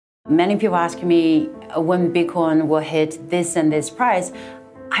Many people ask me when Bitcoin will hit this and this price.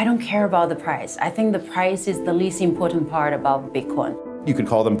 I don't care about the price. I think the price is the least important part about Bitcoin. You could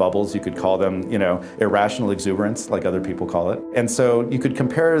call them bubbles, you could call them, irrational exuberance, like other people call it. And so you could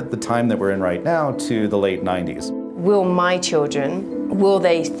compare the time that we're in right now to the late 90s. Will my children, will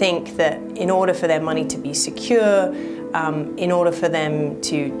they think that in order for their money to be secure, in order for them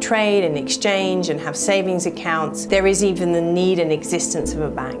to trade and exchange and have savings accounts, there is even the need and existence of a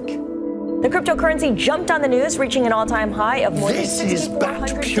bank? The cryptocurrency jumped on the news, reaching an all-time high of more than $6,400. This is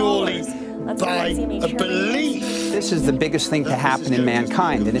backed purely by a belief. This is the biggest thing to happen in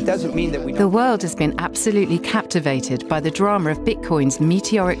mankind, and it doesn't mean that we don't... The world has been absolutely captivated by the drama of Bitcoin's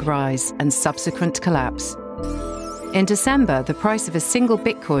meteoric rise and subsequent collapse. In December, the price of a single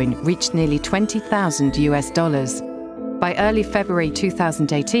Bitcoin reached nearly $20,000 US. By early February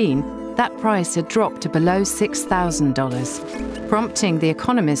 2018, that price had dropped to below $6,000, prompting the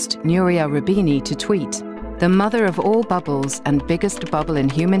economist Nouriel Roubini to tweet, "The mother of all bubbles and biggest bubble in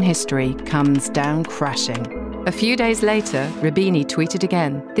human history comes down crashing." A few days later, Roubini tweeted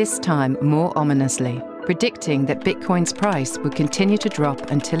again, this time more ominously, predicting that Bitcoin's price would continue to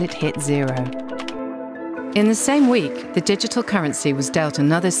drop until it hit zero. In the same week, the digital currency was dealt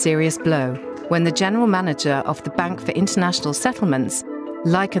another serious blow when the general manager of the Bank for International Settlements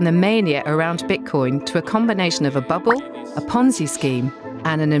likened the mania around Bitcoin to a combination of a bubble, a Ponzi scheme,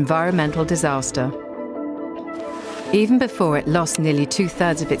 and an environmental disaster. Even before it lost nearly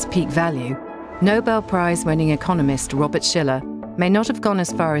 2/3 of its peak value, Nobel Prize-winning economist Robert Shiller may not have gone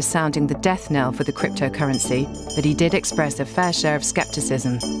as far as sounding the death knell for the cryptocurrency, but he did express a fair share of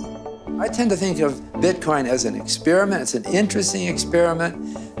skepticism. I tend to think of Bitcoin as an experiment. It's an interesting experiment.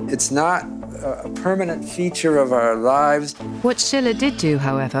 It's not a permanent feature of our lives. What Shiller did do,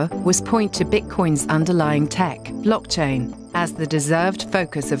 however, was point to Bitcoin's underlying tech, blockchain, as the deserved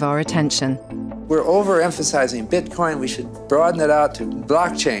focus of our attention. We're overemphasizing Bitcoin. We should broaden it out to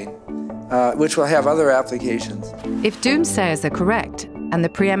blockchain, which will have other applications. If doomsayers are correct, and the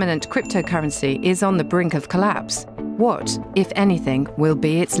preeminent cryptocurrency is on the brink of collapse, what, if anything, will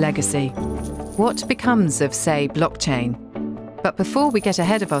be its legacy? What becomes of, say, blockchain? But before we get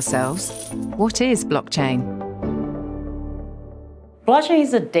ahead of ourselves, what is blockchain? Blockchain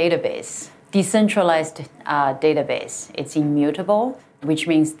is a database, decentralized database. It's immutable, which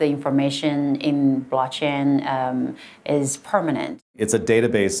means the information in blockchain is permanent. It's a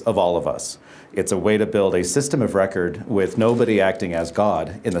database of all of us. It's a way to build a system of record with nobody acting as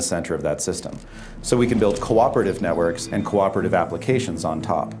God in the center of that system. So we can build cooperative networks and cooperative applications on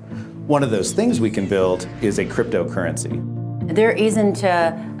top. One of those things we can build is a cryptocurrency. There isn't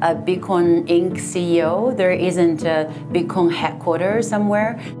a Bitcoin Inc. CEO. There isn't a Bitcoin headquarters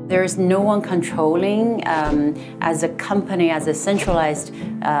somewhere. There's no one controlling as a company, as a centralized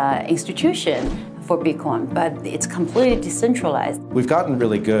institution for Bitcoin, but it's completely decentralized. We've gotten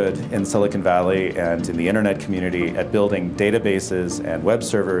really good in Silicon Valley and in the internet community at building databases and web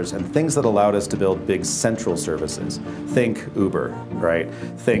servers and things that allowed us to build big central services. Think Uber, right?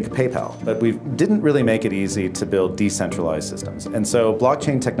 Think PayPal. But we didn't really make it easy to build decentralized systems. And so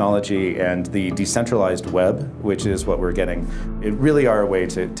blockchain technology and the decentralized web, which is what we're getting, it really are a way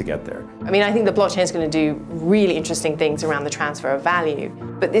to get there. I mean, I think the blockchain is going to do really interesting things around the transfer of value.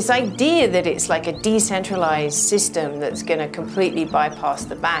 But this idea that it's like a decentralized system that's going to completely bypass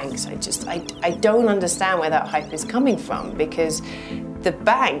the banks, I don't understand where that hype is coming from, because the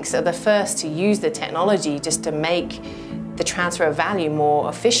banks are the first to use the technology just to make the transfer of value more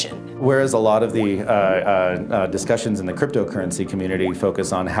efficient. Whereas a lot of the discussions in the cryptocurrency community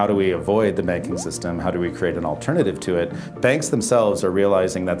focus on how do we avoid the banking system, how do we create an alternative to it, banks themselves are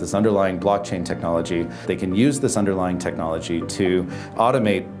realizing that this underlying blockchain technology, they can use this underlying technology to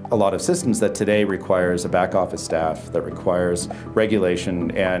automate a lot of systems that today requires a back office staff, that requires regulation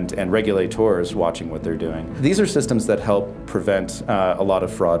and regulators watching what they're doing. These are systems that help prevent a lot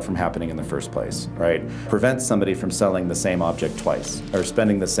of fraud from happening in the first place, right? Prevent somebody from selling the same object twice or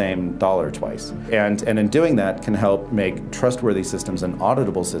spending the same dollar twice. And in doing that can help make trustworthy systems and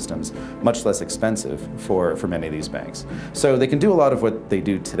auditable systems much less expensive for many of these banks. So they can do a lot of what they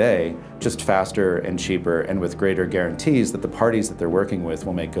do today, just faster and cheaper and with greater guarantees that the parties that they're working with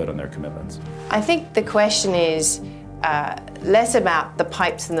will make good on their commitments. I think the question is less about the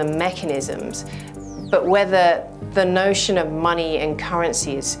pipes and the mechanisms, but whether the notion of money and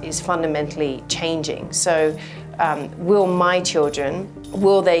currency is fundamentally changing. So will my children,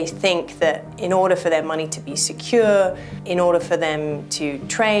 will they think that in order for their money to be secure, in order for them to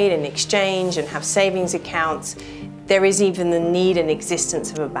trade and exchange and have savings accounts, there is even the need and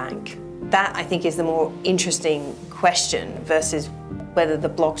existence of a bank? That, I think, is the more interesting question versus whether the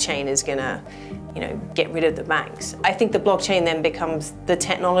blockchain is going to, get rid of the banks. I think the blockchain then becomes the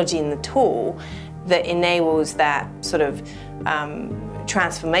technology and the tool that enables that sort of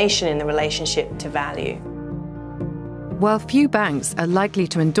transformation in the relationship to value. While few banks are likely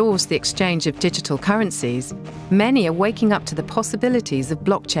to endorse the exchange of digital currencies, many are waking up to the possibilities of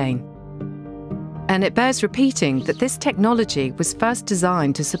blockchain. And it bears repeating that this technology was first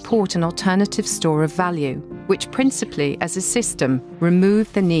designed to support an alternative store of value, which principally, as a system,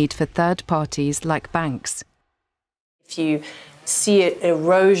 removed the need for third parties like banks. If you see an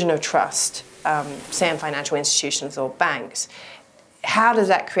erosion of trust, say in financial institutions or banks, how does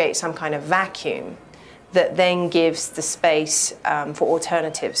that create some kind of vacuum that then gives the space for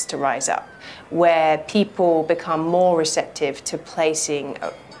alternatives to rise up, where people become more receptive to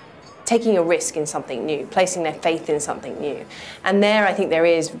taking a risk in something new, placing their faith in something new. And there, I think there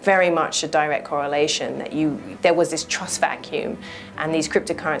is very much a direct correlation that there was this trust vacuum, and these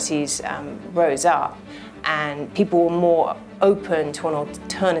cryptocurrencies rose up, and people were more open to an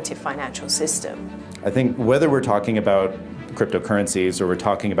alternative financial system. I think whether we're talking about cryptocurrencies or we're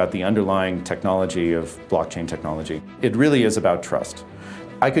talking about the underlying technology of blockchain technology, it really is about trust.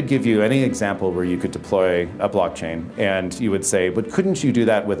 I could give you any example where you could deploy a blockchain and you would say, but couldn't you do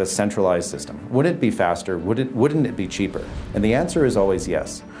that with a centralized system? Wouldn't it be faster? Wouldn't it be cheaper? And the answer is always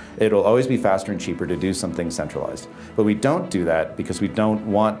yes. It'll always be faster and cheaper to do something centralized. But we don't do that because we don't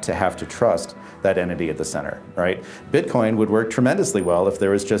want to have to trust that entity at the center, right? Bitcoin would work tremendously well if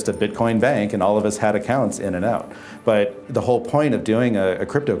there was just a Bitcoin bank and all of us had accounts in and out. But the whole point of doing a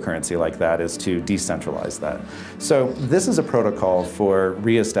cryptocurrency like that is to decentralize that. So this is a protocol for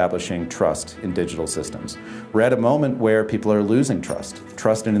reestablishing trust in digital systems. We're at a moment where people are losing trust.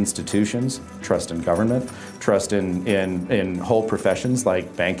 Trust in institutions, trust in government, trust in whole professions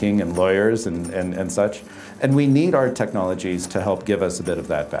like banking and lawyers and such. And we need our technologies to help give us a bit of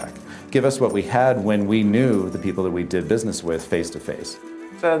that back. Give us what we had when we knew the people that we did business with face to face.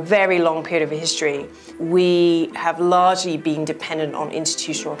 For a very long period of history, we have largely been dependent on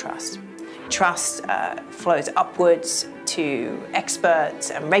institutional trust. Trust flows upwards to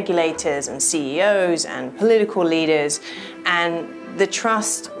experts and regulators and CEOs and political leaders, and the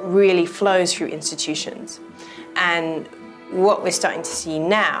trust really flows through institutions. And what we're starting to see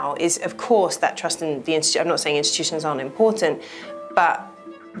now is, of course, that trust in the institution. I'm not saying institutions aren't important, but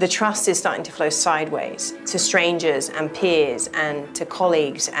the trust is starting to flow sideways to strangers and peers and to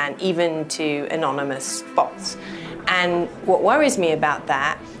colleagues and even to anonymous bots. And what worries me about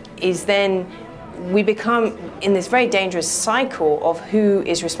that is then we become in this very dangerous cycle of who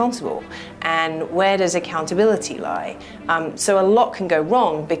is responsible and where does accountability lie. So a lot can go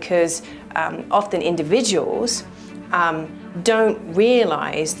wrong because often individuals don't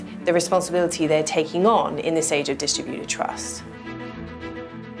realize the responsibility they're taking on in this age of distributed trust.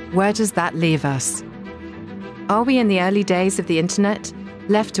 Where does that leave us? Are we in the early days of the internet,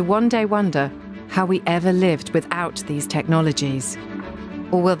 left to one day wonder how we ever lived without these technologies?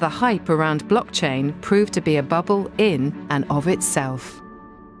 Or will the hype around blockchain prove to be a bubble in and of itself?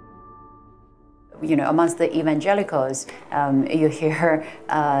 Amongst the evangelicals, you hear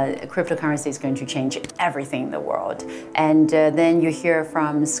cryptocurrency is going to change everything in the world. And then you hear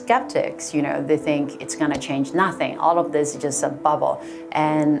from skeptics, they think it's going to change nothing. All of this is just a bubble.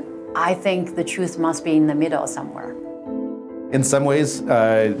 And I think the truth must be in the middle somewhere. In some ways,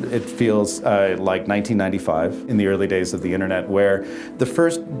 it feels like 1995 in the early days of the internet, where the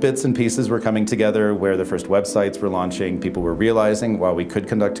first bits and pieces were coming together, where the first websites were launching. People were realizing, while we could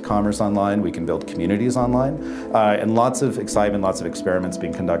conduct commerce online, we can build communities online, and lots of excitement, lots of experiments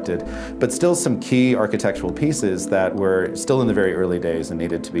being conducted, but still some key architectural pieces that were still in the very early days and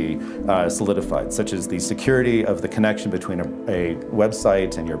needed to be solidified, such as the security of the connection between a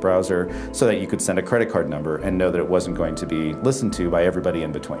website and your browser, so that you could send a credit card number and know that it wasn't going to be listened to by everybody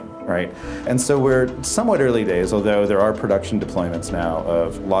in between, right? And so we're somewhat early days, although there are production deployments now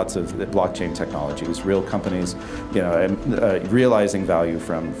of lots of blockchain technologies, real companies, realizing value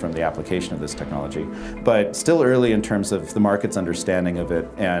from the application of this technology. But still early in terms of the market's understanding of it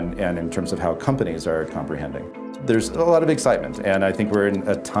and in terms of how companies are comprehending. There's a lot of excitement, and I think we're in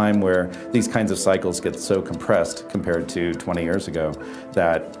a time where these kinds of cycles get so compressed compared to 20 years ago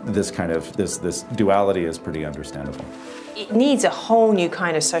that this duality is pretty understandable. It needs a whole new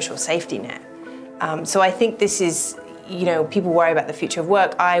kind of social safety net. So I think this is, people worry about the future of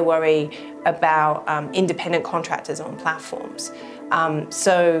work. I worry about independent contractors on platforms.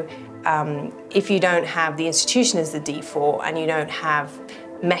 If you don't have the institution as the default and you don't have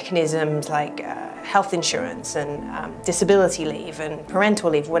mechanisms like health insurance and disability leave and parental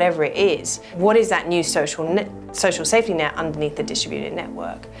leave, whatever it is. What is that new social safety net underneath the distributed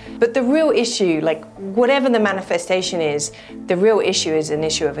network? But the real issue, like whatever the manifestation is, the real issue is an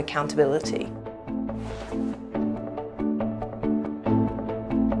issue of accountability.